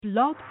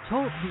Blog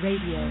Talk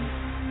Radio.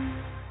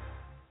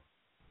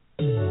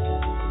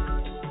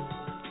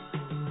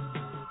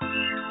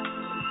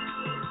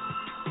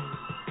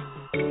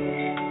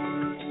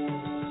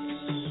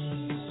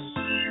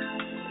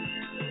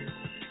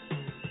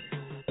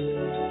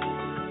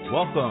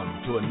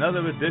 Welcome to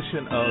another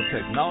edition of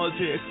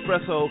Technology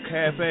Espresso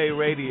Cafe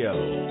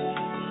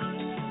Radio.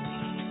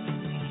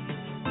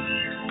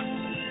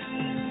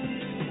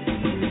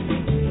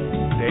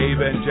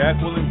 Dave and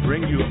Jacqueline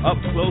bring you up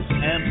close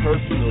and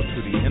personal to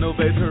the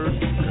innovators,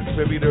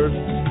 contributors,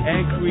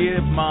 and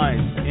creative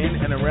minds in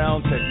and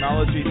around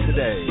technology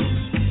today.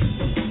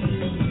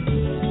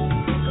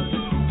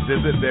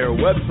 Visit their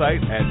website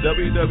at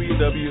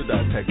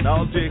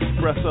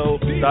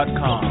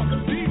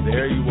www.technologyexpresso.com.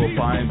 There you will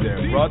find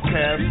their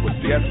broadcasts with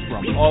guests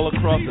from all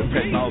across the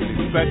technology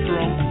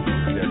spectrum,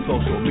 their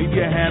social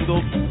media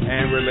handles,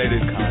 and related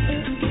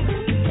content.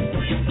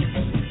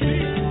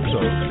 So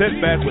sit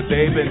back with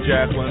Dave and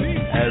Jacqueline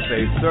as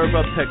they serve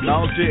up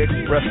Technology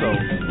Espresso,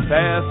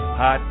 fast,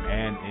 hot,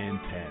 and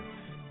intense.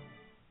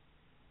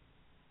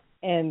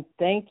 And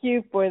thank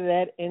you for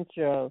that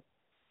intro.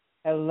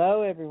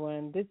 Hello,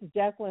 everyone. This is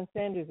Jacqueline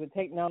Sanders with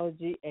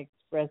Technology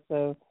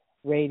Espresso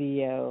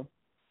Radio,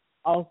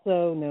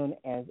 also known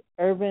as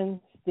Urban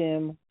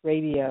STEM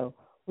Radio.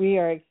 We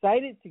are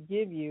excited to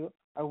give you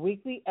a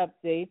weekly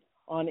update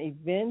on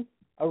events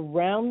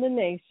around the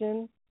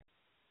nation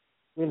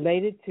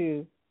related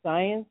to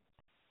science,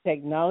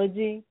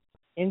 technology,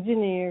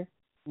 engineer,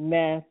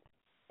 math,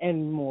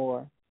 and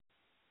more.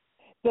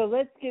 So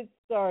let's get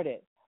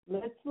started.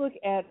 Let's look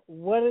at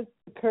what has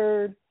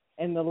occurred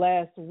in the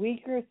last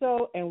week or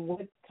so and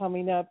what's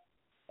coming up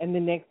in the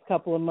next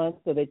couple of months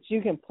so that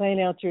you can plan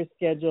out your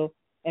schedule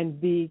and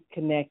be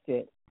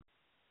connected.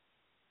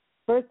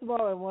 First of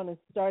all, I want to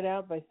start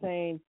out by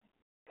saying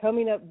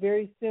coming up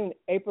very soon,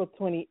 April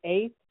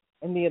 28th,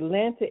 in the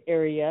Atlanta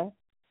area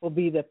will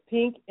be the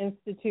Pink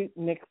Institute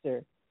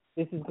Mixer.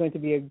 This is going to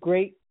be a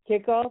great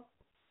kickoff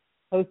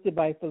hosted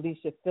by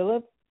Felicia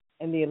Phillips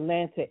in the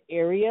Atlanta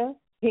area.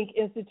 Pink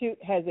Institute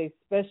has a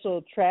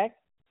special track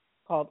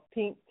called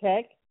Pink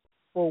Tech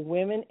for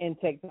Women in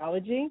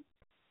Technology.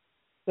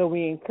 So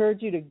we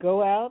encourage you to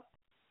go out,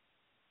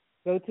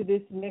 go to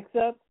this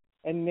mix-up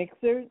and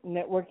mixer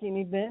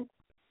networking event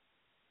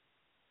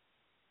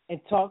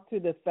and talk to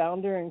the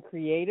founder and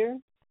creator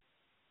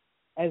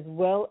as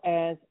well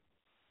as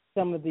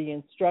some of the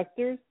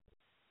instructors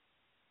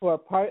who are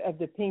part of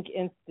the Pink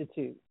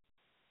Institute.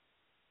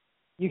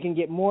 You can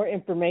get more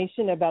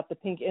information about the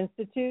Pink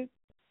Institute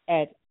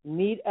at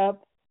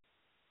Meetup.com.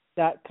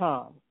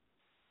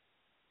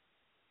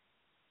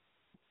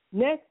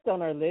 Next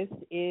on our list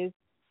is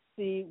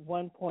C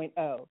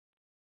 1.0.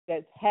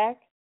 That's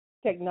Hack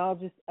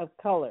Technologists of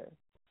Color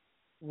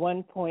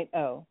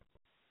 1.0.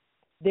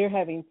 They're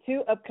having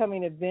two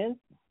upcoming events,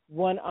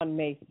 one on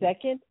May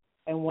 2nd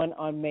and one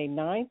on May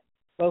 9th.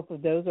 Both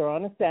of those are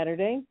on a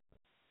Saturday.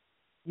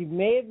 You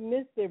may have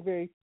missed their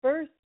very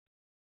first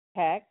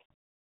hack,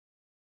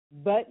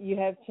 but you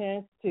have a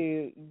chance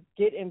to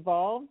get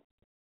involved,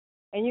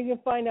 and you can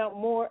find out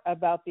more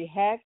about the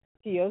Hack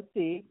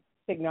TOC,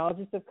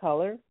 Technologists of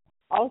Color,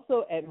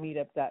 also at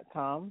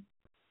meetup.com,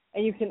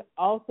 and you can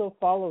also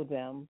follow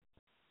them.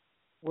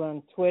 We're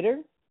on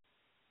Twitter.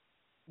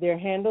 Their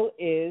handle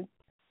is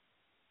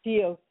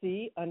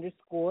TOC_ATL.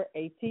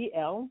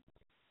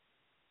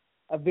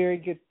 A very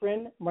good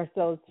friend,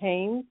 Marcellus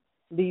Haynes,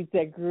 leads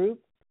that group,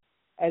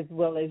 as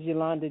well as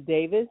Yolanda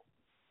Davis.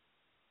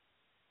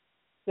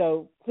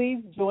 So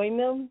please join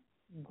them.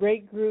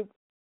 Great group,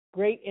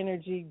 great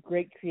energy,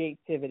 great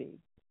creativity.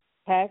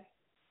 Hack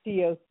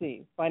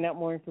TOC. Find out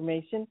more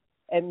information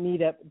at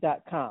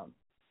meetup.com.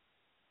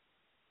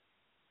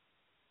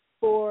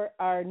 For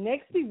our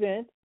next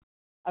event,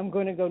 I'm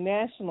going to go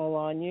national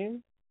on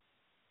you.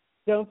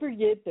 Don't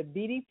forget the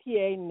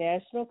BDPA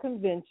National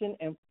Convention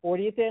and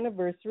 40th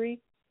anniversary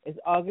is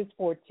August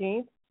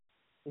 14th.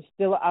 There's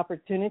still an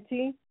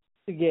opportunity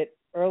to get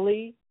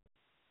early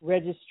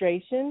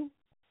registration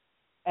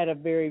at a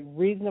very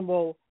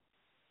reasonable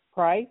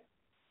price.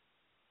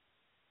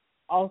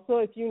 Also,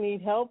 if you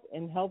need help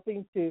in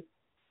helping to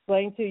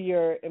explain to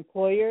your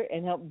employer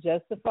and help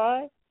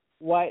justify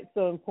why it's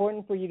so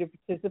important for you to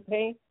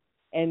participate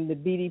in the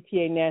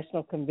BDPA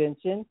National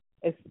Convention,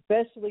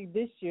 especially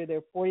this year,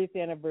 their 40th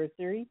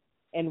anniversary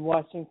in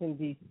Washington,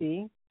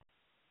 D.C.,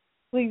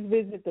 please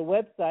visit the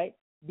website,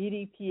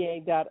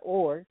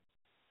 bdpa.org,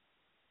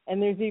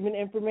 and there's even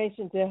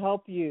information to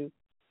help you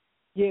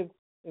give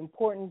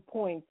important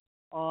points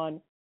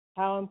on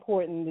how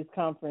important this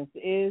conference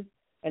is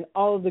and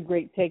all of the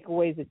great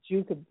takeaways that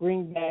you could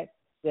bring back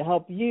to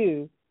help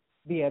you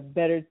be a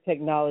better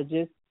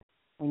technologist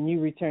when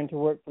you return to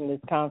work from this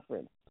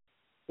conference.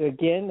 So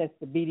again, that's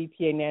the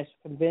BDPA National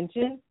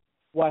Convention,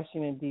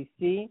 Washington,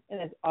 D.C., and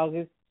that's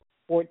August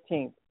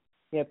 14th.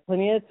 You have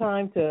plenty of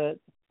time to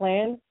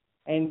plan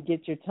and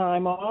get your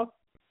time off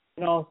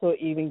and also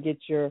even get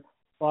your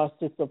boss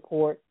to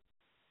support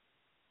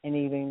and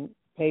even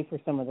pay for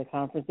some of the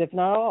conference, if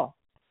not all.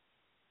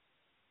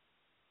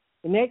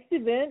 The next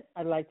event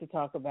I'd like to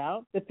talk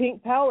about, the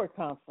Pink Power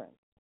Conference.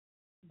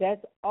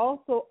 That's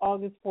also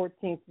August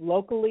 14th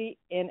locally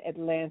in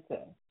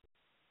Atlanta.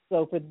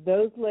 So for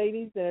those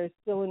ladies that are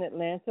still in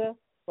Atlanta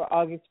for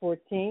August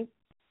 14th,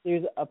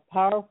 there's a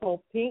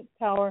powerful Pink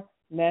Power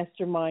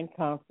Mastermind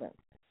Conference.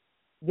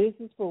 This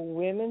is for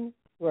women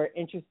who are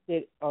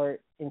interested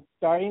in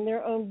starting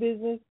their own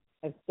business,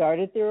 have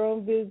started their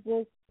own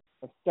business,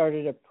 have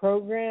started a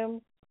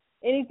program,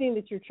 anything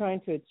that you're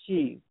trying to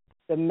achieve.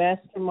 The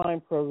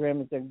Mastermind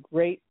program is a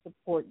great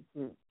support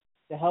group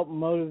to help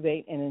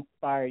motivate and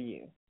inspire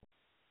you.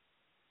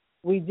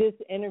 We just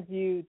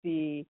interviewed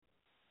the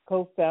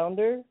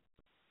co-founder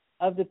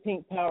of the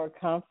Pink Power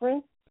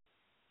Conference.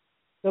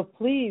 So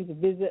please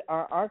visit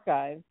our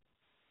archives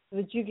so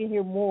that you can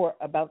hear more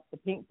about the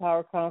Pink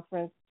Power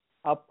Conference,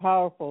 how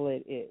powerful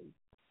it is.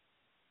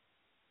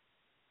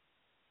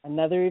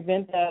 Another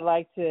event that I'd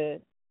like to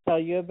tell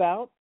you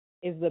about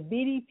is the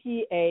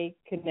BDPA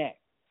Connect.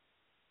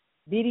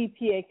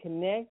 BDPA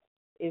Connect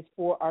is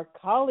for our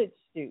college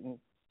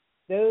students,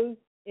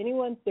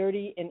 anyone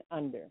 30 and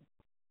under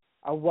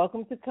are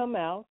welcome to come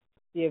out.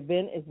 The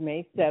event is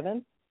May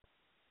 7th.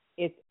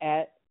 It's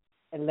at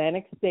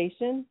Atlantic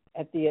Station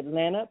at the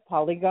Atlanta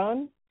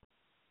Polygon.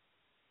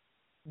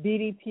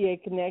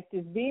 BDPA Connect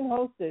is being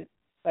hosted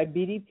by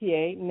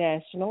BDPA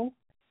National.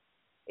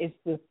 It's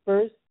the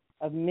first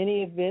of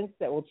many events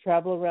that will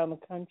travel around the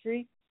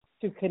country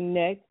to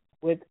connect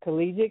with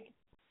collegiate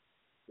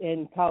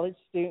and college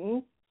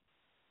students.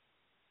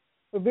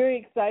 We're very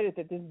excited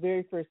that this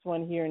very first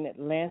one here in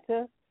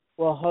Atlanta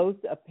will host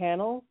a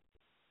panel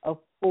of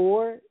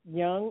 4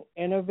 young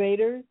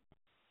innovators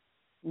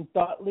and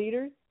thought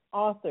leaders,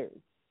 authors.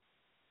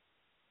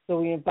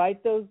 So we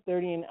invite those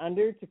 30 and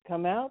under to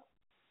come out,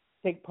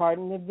 take part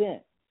in the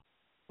event.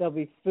 There'll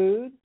be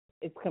food,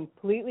 it's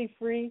completely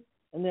free,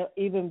 and there'll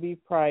even be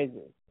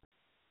prizes.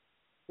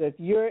 So if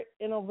you're an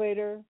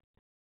innovator,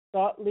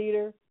 thought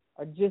leader,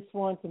 or just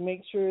want to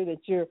make sure that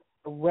you're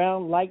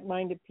around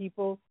like-minded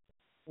people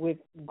with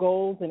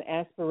goals and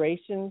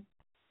aspirations,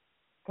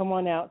 come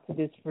on out to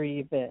this free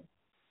event.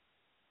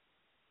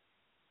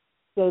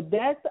 So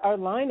that's our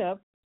lineup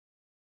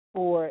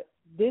for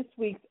this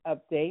week's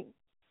update.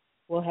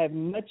 We'll have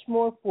much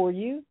more for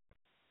you,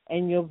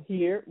 and you'll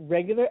hear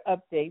regular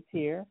updates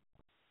here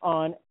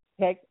on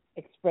Tech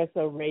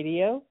Expresso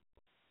Radio.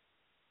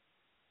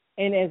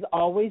 And as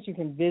always, you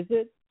can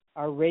visit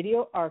our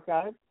radio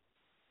archives.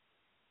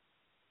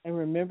 And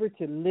remember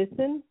to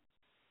listen,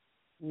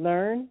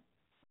 learn,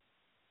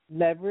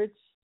 leverage,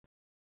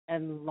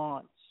 and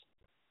launch.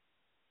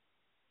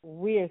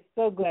 We are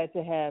so glad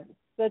to have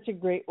such a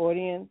great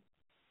audience,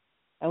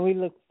 and we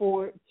look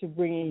forward to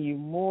bringing you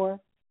more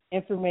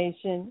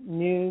information,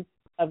 news,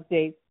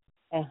 updates,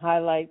 and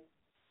highlights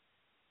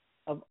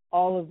of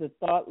all of the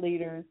thought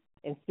leaders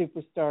and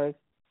superstars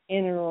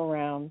in and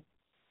around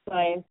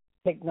science,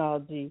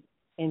 technology,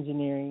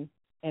 engineering,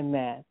 and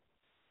math.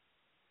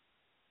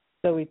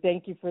 So we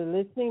thank you for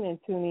listening and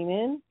tuning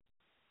in,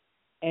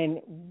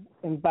 and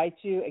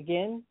invite you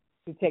again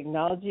to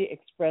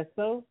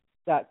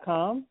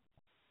technologyexpresso.com.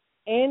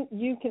 And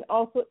you can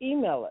also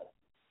email us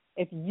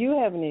if you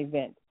have an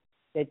event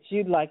that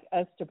you'd like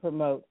us to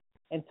promote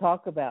and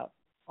talk about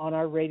on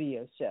our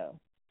radio show.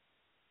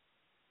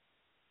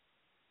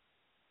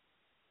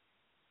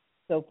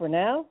 So for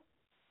now,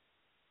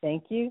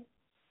 thank you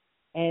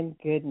and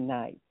good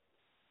night.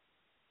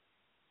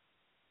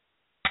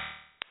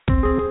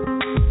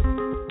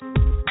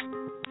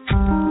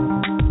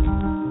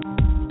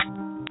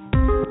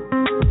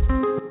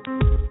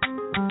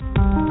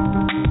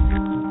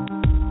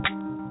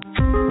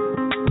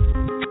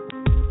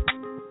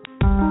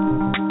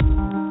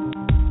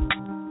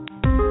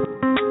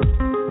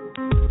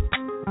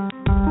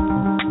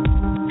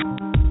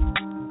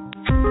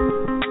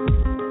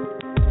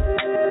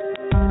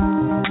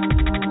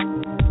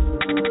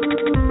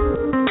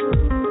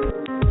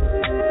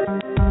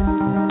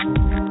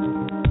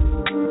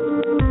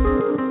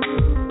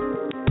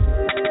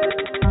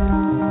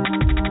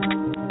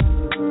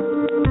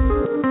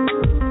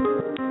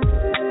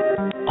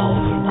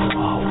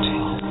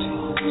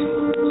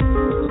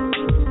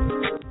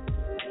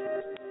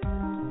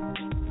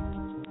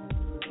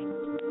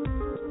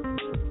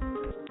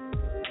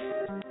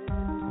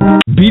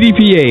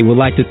 BDPA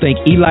would like to thank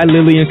Eli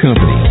Lilly and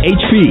Company,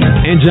 HP,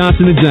 and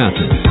Johnson &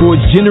 Johnson for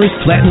its generous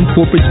platinum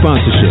corporate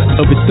sponsorship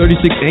of its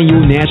 36th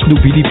annual National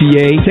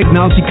BDPA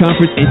Technology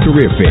Conference and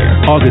Career Fair,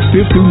 August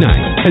 5th through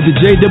 9th at the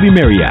JW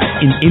Marriott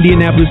in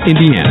Indianapolis,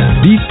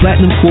 Indiana. These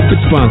platinum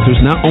corporate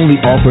sponsors not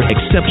only offer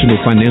exceptional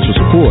financial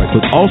support,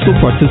 but also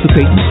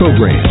participate in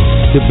programs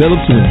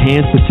developed to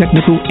enhance the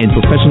technical and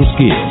professional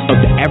skills of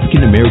the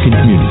African American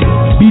community.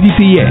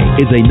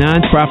 BDPA is a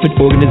non-profit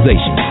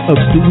organization of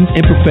students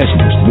and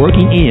professionals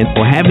working in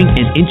or having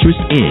an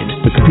interest in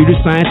the computer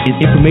science and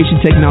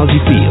information technology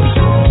fields.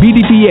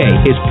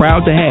 BDPA is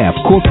proud to have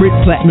corporate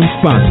platinum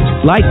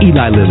sponsors like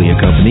Eli Lilly and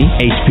Company,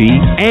 HP,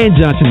 and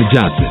Johnson &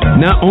 Johnson,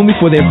 not only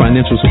for their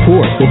financial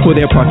support, but for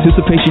their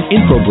participation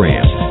in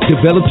programs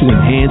developed to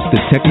enhance the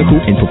technical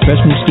and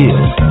professional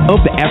skills of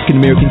the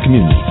African American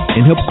community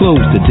and help close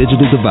the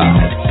digital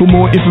divide. For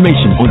more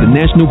information on the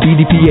National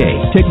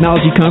BDPA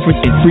Technology Conference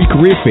and Free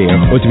Career Fair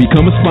or to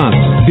become a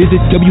sponsor,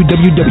 visit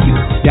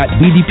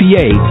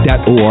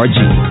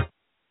www.bdpa.org.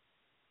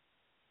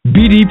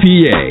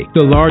 BDPA,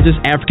 the largest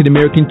African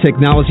American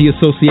technology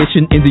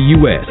association in the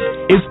U.S.,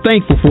 is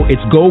thankful for its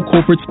gold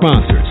corporate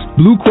sponsors,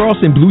 Blue Cross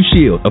and Blue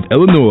Shield of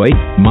Illinois,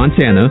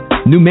 Montana,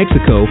 New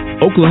Mexico,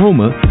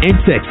 Oklahoma, and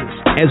Texas,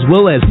 as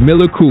well as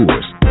Miller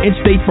Coors and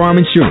State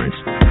Farm Insurance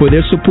for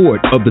their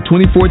support of the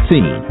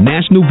 2014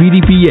 National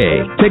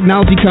BDPA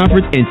Technology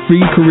Conference and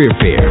Free Career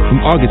Fair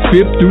from August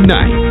 5th through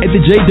 9th at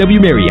the JW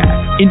Marriott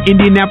in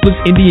Indianapolis,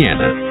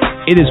 Indiana.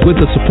 It is with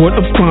the support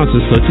of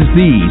sponsors such as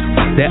these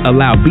that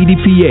allow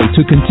BDPA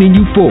to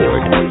continue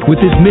forward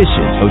with its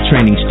mission of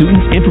training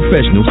students and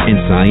professionals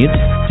in science,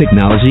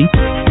 technology,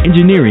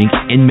 engineering,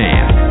 and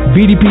math.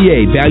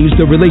 BDPA values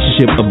the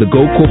relationship of the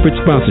gold corporate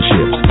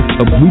sponsorships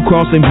of Blue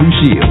Cross and Blue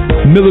Shield,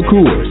 Miller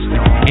Coors,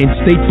 and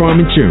State Farm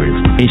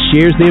Insurance, and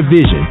shares their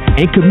vision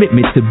and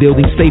commitment to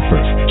building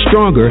safer,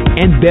 stronger,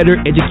 and better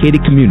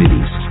educated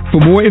communities. For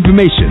more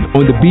information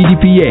on the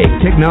BDPA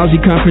Technology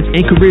Conference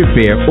and Career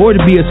Fair or to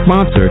be a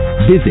sponsor,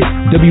 visit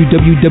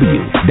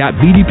www.bdpa.org.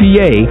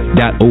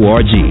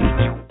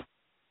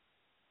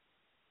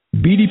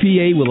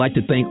 BDPA would like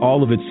to thank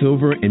all of its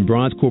silver and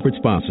bronze corporate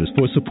sponsors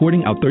for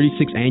supporting our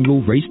 36th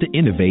annual Race to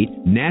Innovate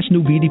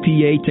National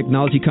BDPA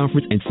Technology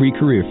Conference and Free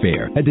Career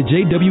Fair at the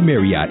JW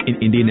Marriott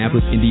in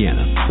Indianapolis,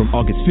 Indiana from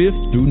August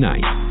 5th through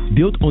 9th.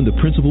 Built on the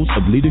principles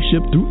of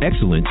leadership through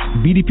excellence,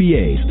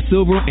 BDPA's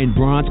silver and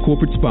bronze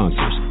corporate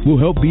sponsors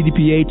will help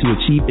BDPA to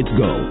achieve its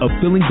goal of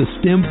filling the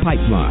STEM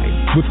pipeline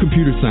with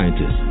computer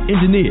scientists,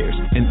 engineers,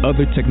 and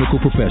other technical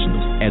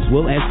professionals, as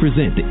well as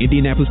present the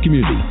Indianapolis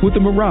community with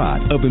a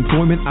mirage of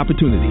employment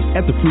opportunities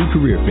at the Free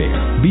Career Fair.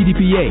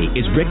 BDPA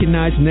is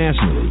recognized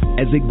nationally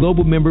as a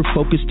global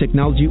member-focused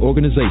technology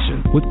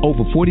organization with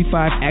over 45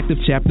 active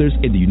chapters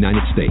in the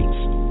United States.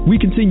 We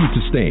continue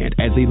to stand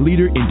as a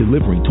leader in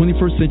delivering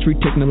 21st century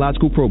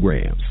technological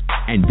programs,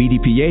 and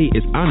BDPA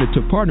is honored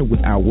to partner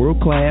with our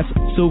world-class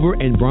silver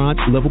and bronze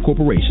level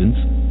corporations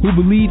who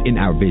believe in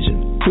our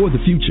vision for the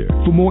future.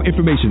 For more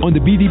information on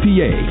the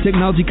BDPA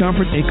Technology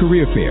Conference and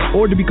Career Fair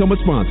or to become a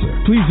sponsor,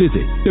 please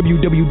visit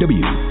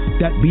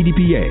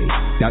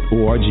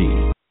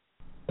www.bdpa.org.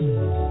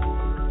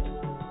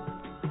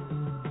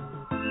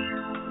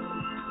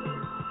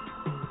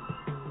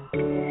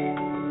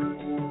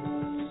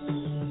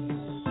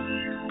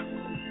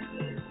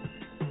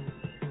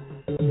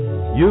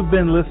 You've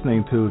been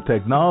listening to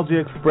Technology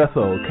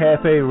Expresso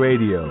Cafe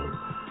Radio.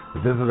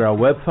 Visit our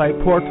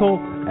website portal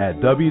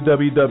at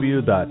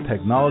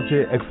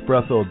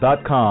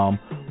www.technologyexpresso.com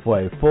for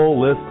a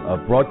full list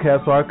of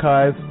broadcast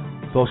archives,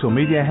 social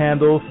media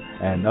handles,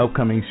 and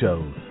upcoming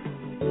shows.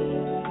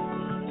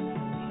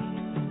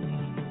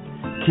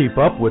 Keep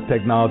up with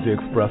Technology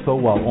Expresso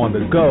while on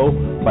the go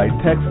by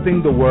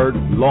texting the word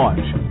LAUNCH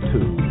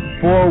to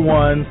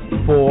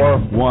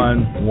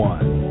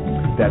 41411.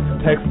 That's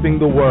texting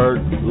the word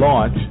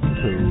LAUNCH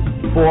to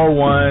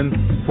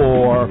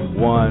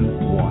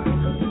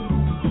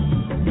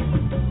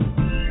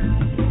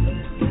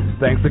 41411.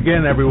 Thanks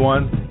again,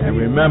 everyone. And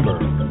remember,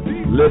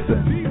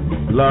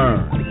 listen,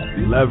 learn,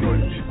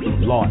 leverage,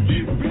 launch.